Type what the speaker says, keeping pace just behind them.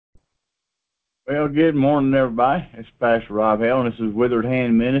Well, good morning, everybody. It's Pastor Rob Hale, and this is Withered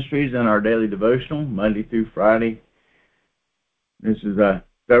Hand Ministries and our daily devotional, Monday through Friday. This is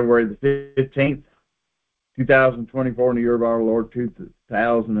February the 15th, 2024, in the year of our Lord,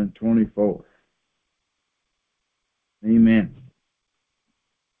 2024. Amen.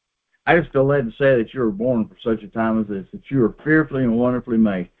 I just feel led to say that you were born for such a time as this, that you are fearfully and wonderfully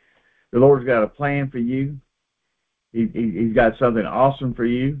made. The Lord's got a plan for you. He's got something awesome for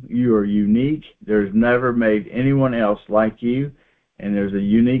you. You are unique. There's never made anyone else like you, and there's a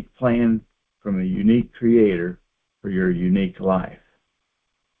unique plan from a unique creator for your unique life.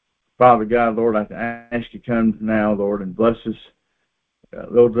 Father God, Lord, I ask you to come now, Lord, and bless us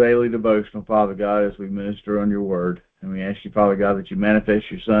little daily devotional, Father God, as we minister on your word. And we ask you, Father God, that you manifest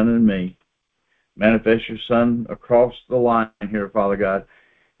your Son in me. Manifest your Son across the line here, Father God.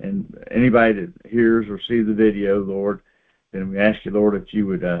 And anybody that hears or sees the video, Lord, then we ask you, Lord, that you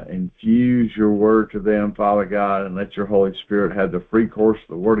would infuse your word to them, Father God, and let your Holy Spirit have the free course of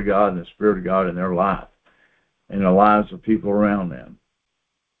the Word of God and the Spirit of God in their life and the lives of people around them,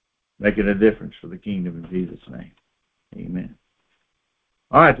 making a difference for the kingdom in Jesus' name. Amen.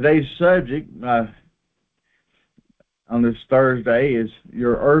 All right, today's subject on this Thursday is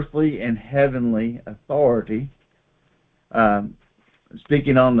your earthly and heavenly authority.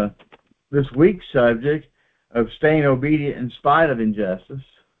 Speaking on this week's subject of staying obedient in spite of injustice.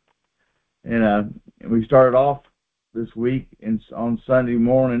 And we started off this week on Sunday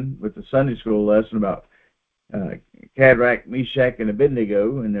morning with the Sunday school lesson about Shadrach, Meshach, and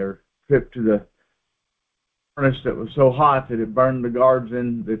Abednego and their trip to the furnace that was so hot that it burned the guards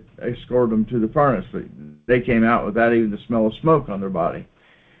in that escorted them to the furnace. But they came out without even the smell of smoke on their body.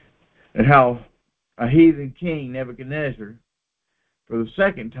 And how a heathen king, Nebuchadnezzar, for the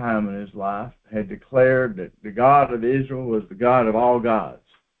second time in his life, had declared that the God of Israel was the God of all gods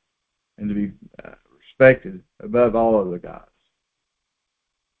and to be respected above all other gods.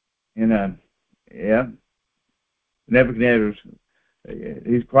 And Nebuchadnezzar,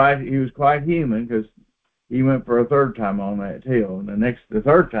 he was quite human, because he went for a third time on that hill. And the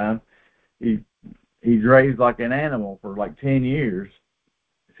third time, he grazed like an animal for like 10 years.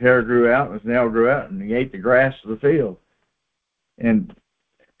 His hair grew out, his nail grew out, and he ate the grass of the field. And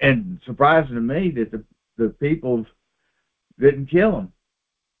surprising to me that the people didn't kill him.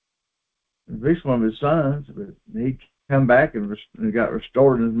 At least one of his sons, but he come back and got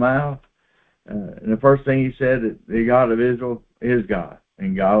restored in his mouth. And the first thing he said, that the God of Israel is God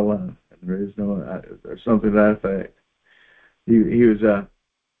and God alone. And there is no there's something to that effect. He was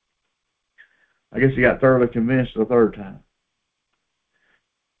I guess he got thoroughly convinced the third time.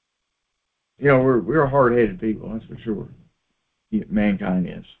 You know, we're hard-headed people, that's for sure. Mankind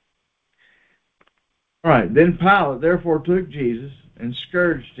is. All right, then Pilate therefore took Jesus and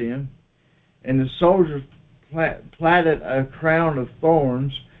scourged him, and the soldiers platted a crown of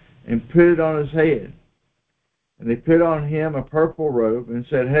thorns and put it on his head. And they put on him a purple robe and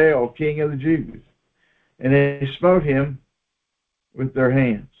said, "Hail, King of the Jews!" And they smote him with their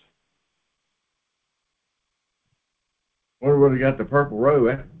hands. Wonder where they got the purple robe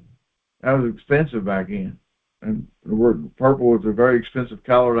at. That was expensive back then. And the word purple was a very expensive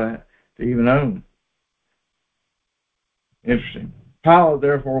color to even own. Interesting. Pilate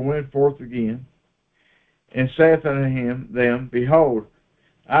therefore went forth again, and saith unto them, Behold,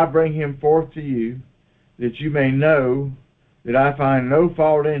 I bring him forth to you, that you may know that I find no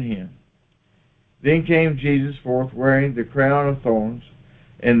fault in him. Then came Jesus forth, wearing the crown of thorns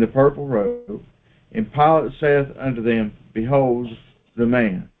and the purple robe. And Pilate saith unto them, Behold the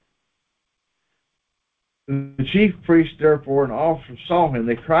man. The chief priests therefore and officers saw him.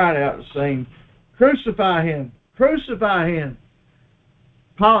 They cried out, saying, Crucify him! Crucify him!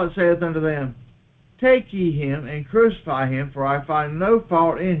 Pilate saith unto them, Take ye him and crucify him, for I find no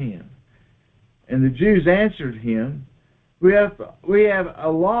fault in him. And the Jews answered him, We have a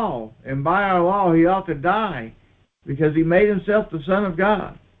law, and by our law he ought to die, because he made himself the Son of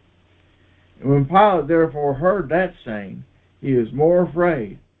God. And when Pilate therefore heard that saying, he was more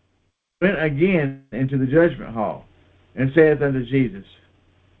afraid, went again into the judgment hall, and saith unto Jesus,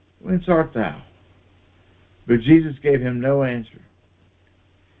 Whence art thou? But Jesus gave him no answer.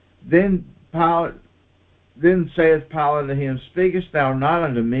 Then saith Pilate to him, Speakest thou not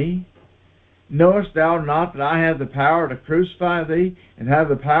unto me? Knowest thou not that I have the power to crucify thee, and have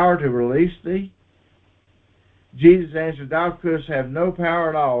the power to release thee? Jesus answered, Thou couldst have no power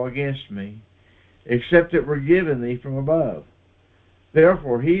at all against me, except it were given thee from above.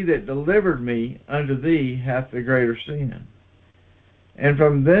 Therefore he that delivered me unto thee hath the greater sin. And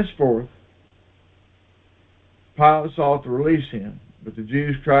from thenceforth Pilate sought to release him, but the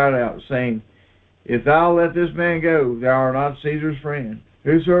Jews cried out, saying, If thou let this man go, thou art not Caesar's friend.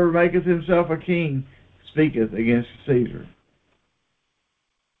 Whosoever maketh himself a king speaketh against Caesar.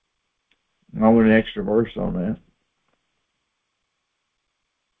 I want an extra verse on that.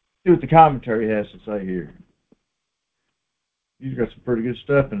 See what the commentary has to say here. You've got some pretty good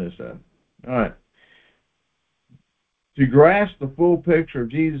stuff in this stuff. All right. To grasp the full picture of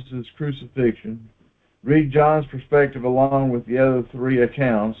Jesus' crucifixion, read John's perspective along with the other three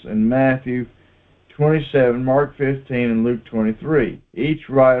accounts in Matthew 27, Mark 15, and Luke 23. Each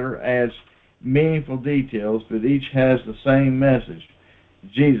writer adds meaningful details, but each has the same message.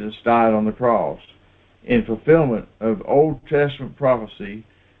 Jesus died on the cross in fulfillment of Old Testament prophecy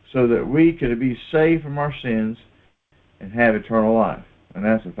so that we could be saved from our sins and have eternal life. And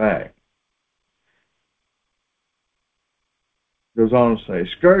that's a fact. Goes on to say,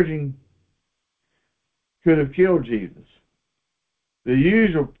 scourging could have killed Jesus. The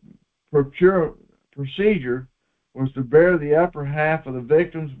usual procedure was to bear the upper half of the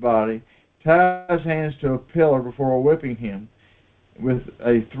victim's body, tie his hands to a pillar before whipping him with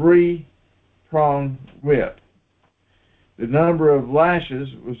a 3-pronged whip. The number of lashes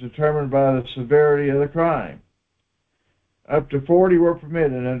was determined by the severity of the crime. Up to 40 were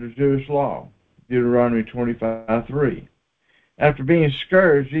permitted under Jewish law, Deuteronomy 25:3. After being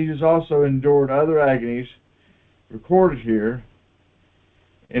scourged, Jesus also endured other agonies recorded here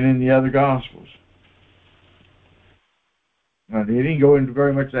and in the other Gospels. Now, he didn't go into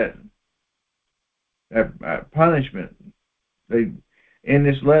very much that punishment. They, in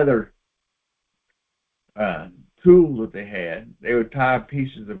this leather tool that they would tie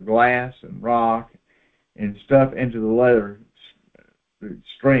pieces of glass and rock and stuff into the leather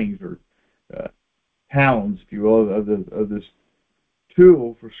strings or talons, if you will, of this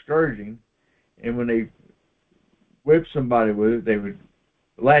tool for scourging. And when they whipped somebody with it, they would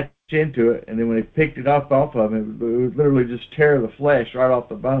latch into it, and then when they picked it up off of him, it would literally just tear the flesh right off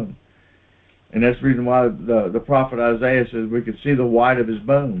the bone. And that's the reason why the prophet Isaiah says we could see the white of his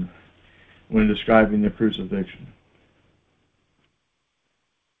bone when describing the crucifixion.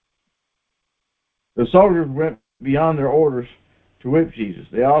 The soldiers went beyond their orders to whip Jesus.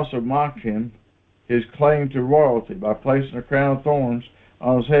 They also mocked him, his claim to royalty, by placing a crown of thorns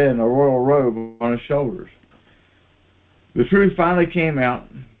on his head and a royal robe on his shoulders. The truth finally came out.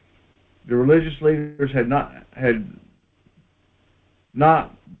 The religious leaders had not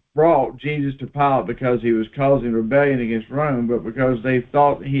brought Jesus to Pilate because he was causing rebellion against Rome, but because they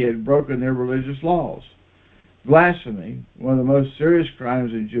thought he had broken their religious laws. Blasphemy, one of the most serious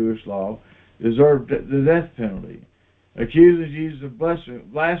crimes in Jewish law, deserved the death penalty. Accusing Jesus of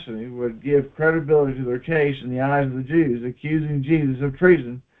blasphemy would give credibility to their case in the eyes of the Jews. Accusing Jesus of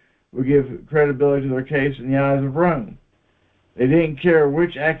treason would give credibility to their case in the eyes of Rome. They didn't care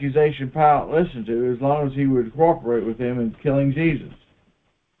which accusation Pilate listened to, as long as he would cooperate with them in killing Jesus.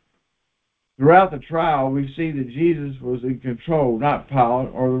 Throughout the trial, we see that Jesus was in control, not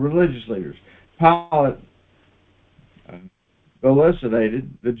Pilate or the religious leaders. Pilate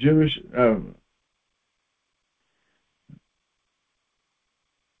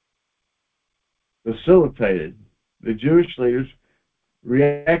facilitated the Jewish leaders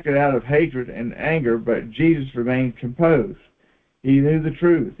reacted out of hatred and anger, but Jesus remained composed. He knew the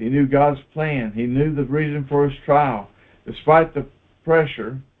truth. He knew God's plan. He knew the reason for his trial. Despite the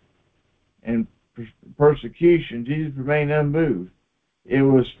pressure and persecution, Jesus remained unmoved. It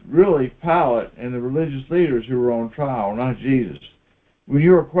was really Pilate and the religious leaders who were on trial, not Jesus. When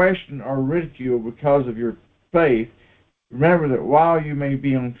you are questioned or ridiculed because of your faith, remember that while you may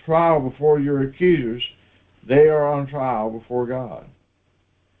be on trial before your accusers, they are on trial before God.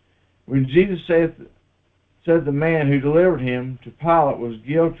 When Jesus said the man who delivered him to Pilate was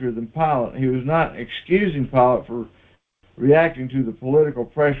guiltier than Pilate, he was not excusing Pilate for reacting to the political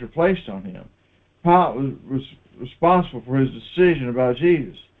pressure placed on him. Pilate was responsible for his decision about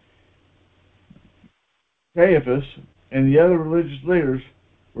Jesus. Caiaphas and the other religious leaders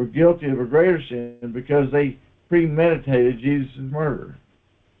were guilty of a greater sin because they premeditated Jesus' murder.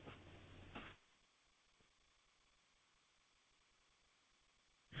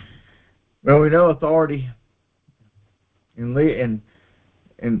 Well, we know authority and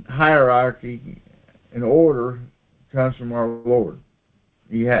hierarchy and order comes from our Lord.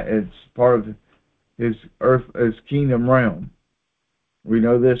 It's part of his his kingdom realm. We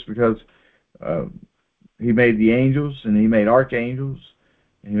know this because he made the angels, and he made archangels,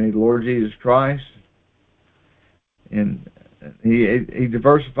 and he made the Lord Jesus Christ, and he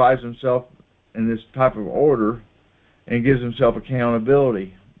diversifies himself in this type of order and gives himself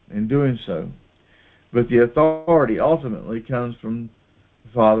accountability in doing so. But the authority ultimately comes from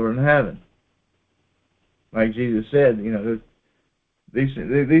the Father in heaven. like Jesus said,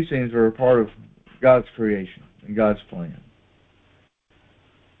 these things are a part of God's creation and God's plan.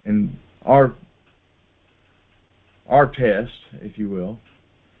 And our test, if you will,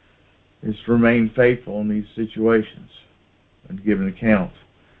 is to remain faithful in these situations and to give an account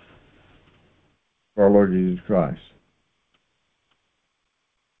for our Lord Jesus Christ.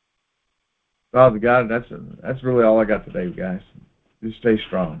 Father God, that's really all I got today, guys. Just stay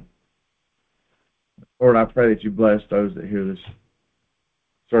strong. Lord, I pray that you bless those that hear this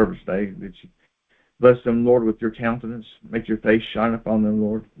service today, that you bless them, Lord, with your countenance. Make your face shine upon them,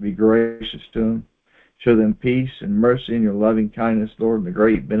 Lord. Be gracious to them. Show them peace and mercy and your loving kindness, Lord, and the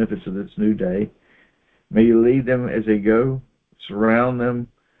great benefits of this new day. May you lead them as they go. Surround them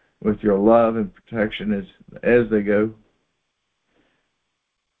with your love and protection as they go.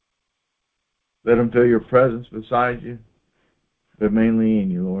 Let them feel your presence beside you, but mainly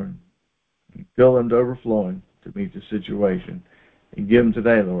in you, Lord. Fill them to overflowing to meet the situation. And give them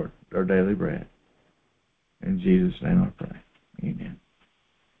today, Lord, their daily bread. In Jesus' name I pray. Amen.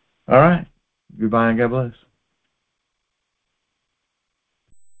 All right. Goodbye and God bless.